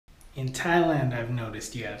In Thailand, I've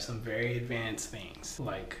noticed you have some very advanced things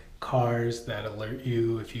like cars that alert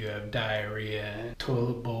you if you have diarrhea,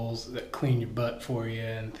 toilet bowls that clean your butt for you,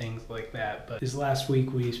 and things like that. But this last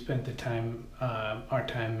week we spent our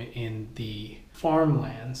time in the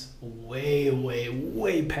farmlands,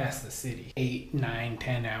 way past the city, 8, 9,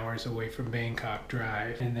 10 hours away from Bangkok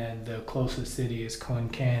Drive, and then the closest city is Khon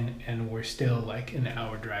Kaen, and we're still like an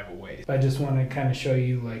hour drive away. I just want to kind of show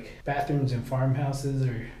you like bathrooms in farmhouses,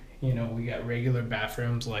 or you know, we got regular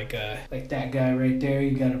bathrooms like that guy right there.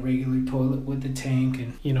 You got a regular toilet with the tank,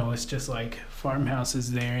 and you know, it's just like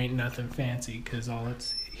farmhouses. There ain't nothing fancy, because all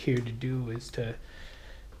it's here to do is to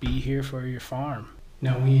be here for your farm.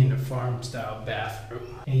 Now we in a farm style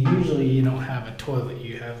bathroom, and usually you don't have a toilet.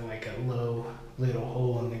 You have like a low little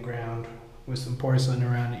hole in the ground with some porcelain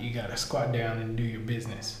around it. You gotta squat down and do your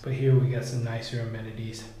business. But here we got some nicer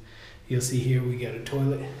amenities. You'll see here we got a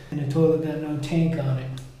toilet, and the toilet got no tank on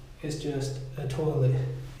it. It's just a toilet.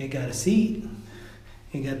 It got a seat.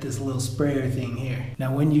 It got this little sprayer thing here.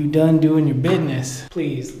 Now when you're done doing your business,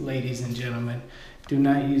 please, ladies and gentlemen, do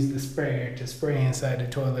not use the sprayer to spray inside the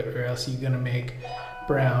toilet, or else you're gonna make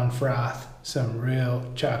brown froth, some real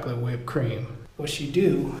chocolate whipped cream. What you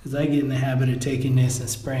do is I get in the habit of taking this and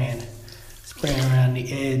spraying around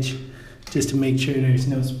the edge just to make sure there's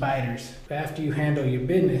no spiders. But after you handle your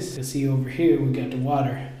business, you'll see over here we got the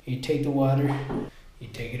water. You take the water, you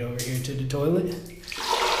take it over here to the toilet, and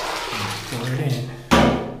pour it in.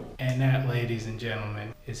 And that, ladies and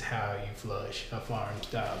gentlemen, is how you flush a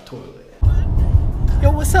farm-style toilet. Yo,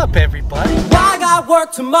 what's up, everybody? I got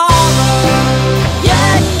work tomorrow.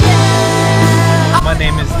 Yeah. My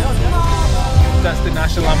name is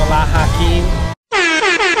daRealhakim,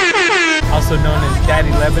 also known as Daddy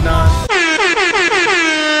Lebanon,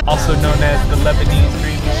 also known as the Lebanese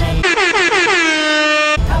Dream Machine,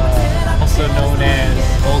 also known as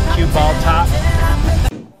Old Cue Ball Top.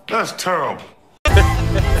 That's terrible.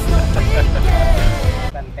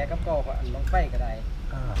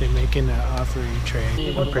 They're making an offering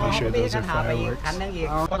tray. I'm pretty sure those are fireworks.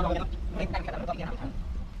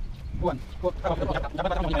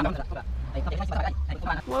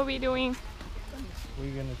 What are we doing?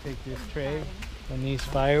 We're gonna take this tray and these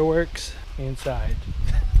fireworks inside.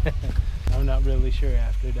 I'm not really sure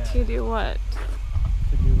after that. To do what?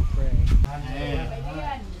 To do a prank.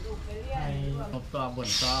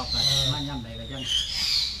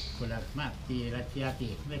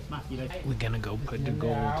 We're gonna go put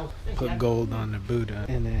gold on the Buddha,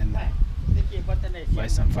 and then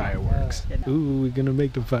light some fireworks. Ooh, we're gonna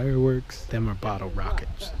make the fireworks. Them are bottle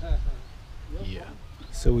rockets. Yeah.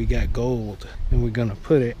 So we got gold, and we're gonna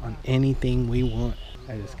put it on anything we want.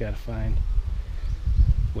 I just gotta find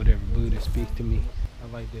whatever Buddha speaks to me. I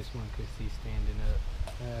like this one because he's standing up.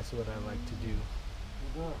 That's what I like to do.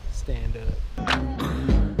 Stand up.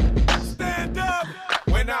 Stand up.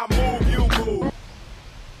 When I move, you move.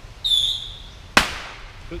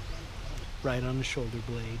 Right on the shoulder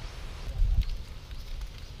blade.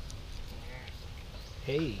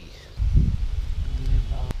 Hey.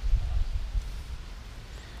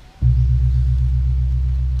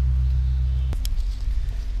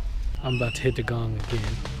 I'm about to hit the gong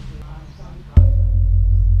again.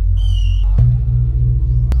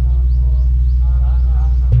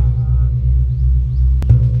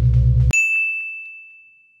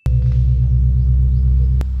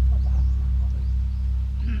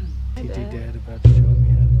 Dad about to show me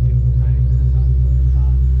how to do it right.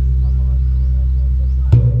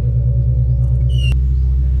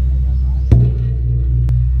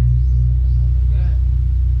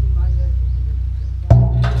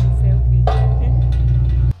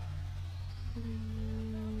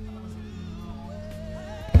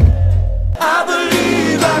 I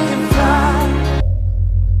believe I can fly.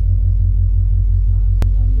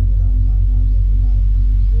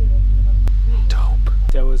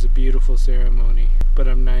 That was a beautiful ceremony, but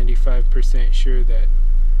I'm 95% sure that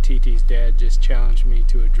TT's dad just challenged me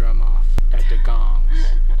to a drum off at the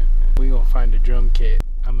gongs. We gonna find a drum kit.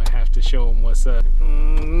 I'm gonna have to show him what's up.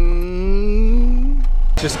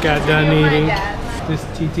 Just got done eating. This is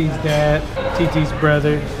TT's dad, TT's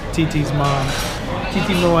brother, TT's mom.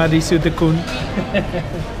 TT Mawadi Sutakun.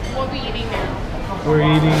 What are we eating now? We're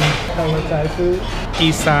eating hella Thai food.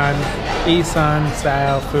 Isan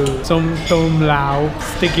style food. Som tom lao,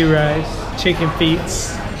 sticky rice, chicken feet,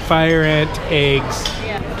 fire ant eggs.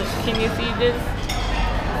 Yeah. Can you see this?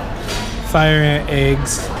 Fire ant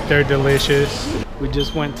eggs. They're delicious. We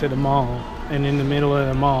just went to the mall, and in the middle of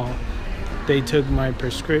the mall, They took my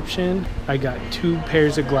prescription. I got 2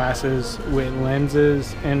 pairs of glasses with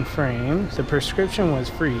lenses and frames. The prescription was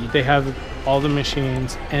free. They have all the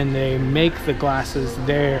machines and they make the glasses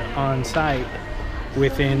there on site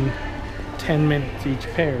within 10 minutes each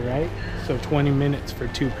pair, right? So 20 minutes for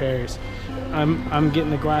 2 pairs. I'm getting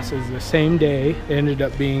the glasses the same day. It ended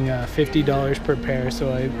up being $50 per pair,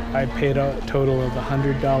 so I paid a total of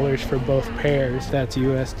 $100 for both pairs. That's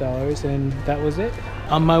US dollars, and that was it.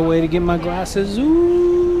 On my way to get my glasses.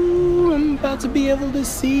 Ooh, I'm about to be able to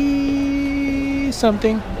see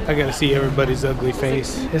something. I gotta see everybody's ugly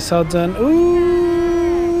face. It's all done.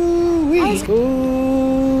 Ooh, wee.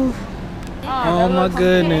 Ooh. Oh my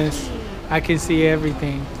goodness. I can see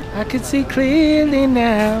everything. I can see clearly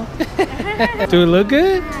now. Do it look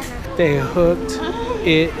good? They hooked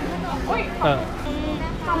it up.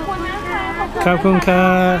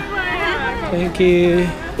 Kapunka. Thank you.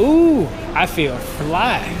 Ooh, I feel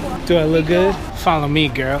fly. Do I look good? Follow me,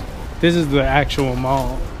 girl. This is the actual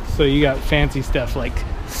mall. So you got fancy stuff like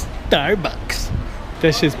Starbucks.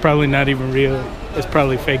 That shit's probably not even real. It's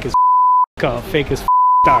probably fake as called fake as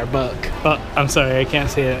Starbuck. Oh, I'm sorry, I can't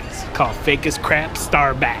say it. It's called fake as crap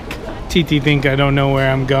Starback. TT think I don't know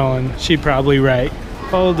where I'm going. She probably right.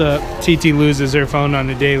 Hold up. TT loses her phone on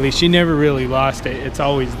the daily. She never really lost it. It's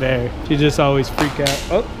always there. She just always freak out.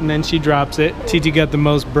 Oh, and then she drops it. TT got the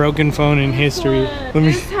most broken phone in history. Let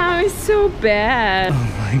me. This time is so bad.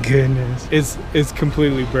 Oh my goodness. It's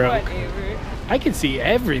completely broke. Whatever. I can see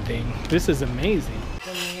everything. This is amazing.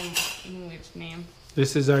 English name.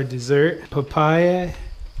 This is our dessert. Papaya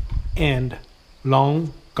and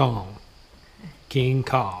Long Kong. King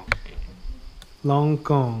Kong. Long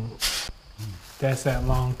Kong. That's that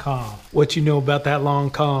Long Kong. What you know about that Long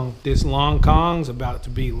Kong? This Long Kong's about to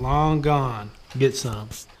be long gone. Get some.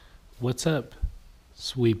 What's up,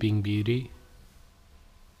 Sweeping Beauty?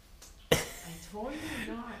 I told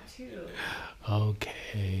you not to.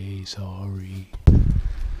 Okay, sorry.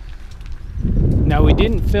 Now we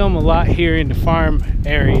didn't film a lot here in the farm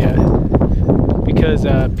area because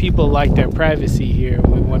people like their privacy here and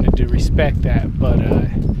we wanted to respect that, but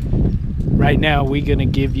right now we're gonna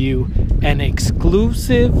give you an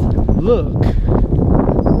exclusive look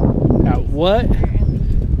at what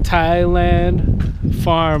Thailand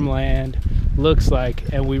farmland looks like,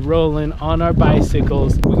 and we rolling on our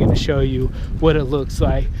bicycles. We're gonna show you what it looks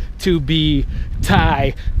like to be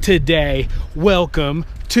Thai today. Welcome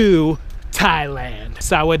to Thailand.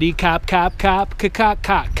 Sawadee kop kop kop kop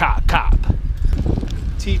kop kop kop.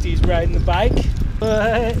 TT's riding the bike,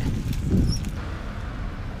 but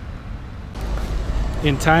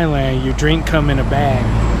in Thailand, your drink come in a bag.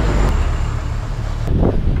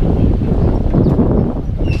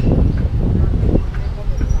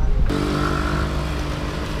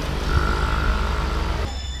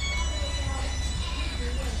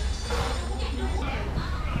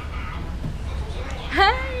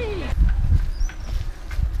 Hey!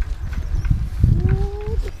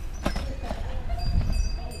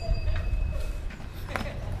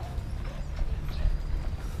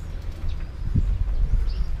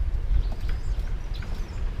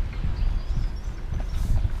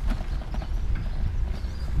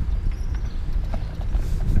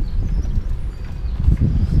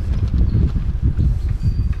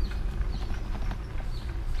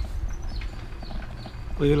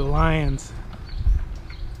 Look at the lions.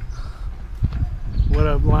 What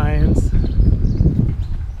up, lions?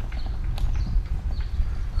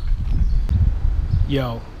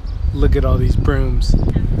 Yo, look at all these brooms.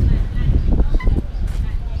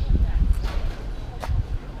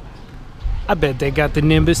 I bet they got the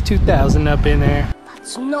Nimbus 2000 up in there.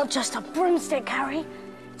 It's not just a broomstick, Harry.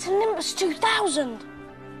 It's a Nimbus 2000.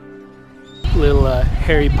 Little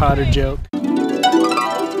Harry Potter joke.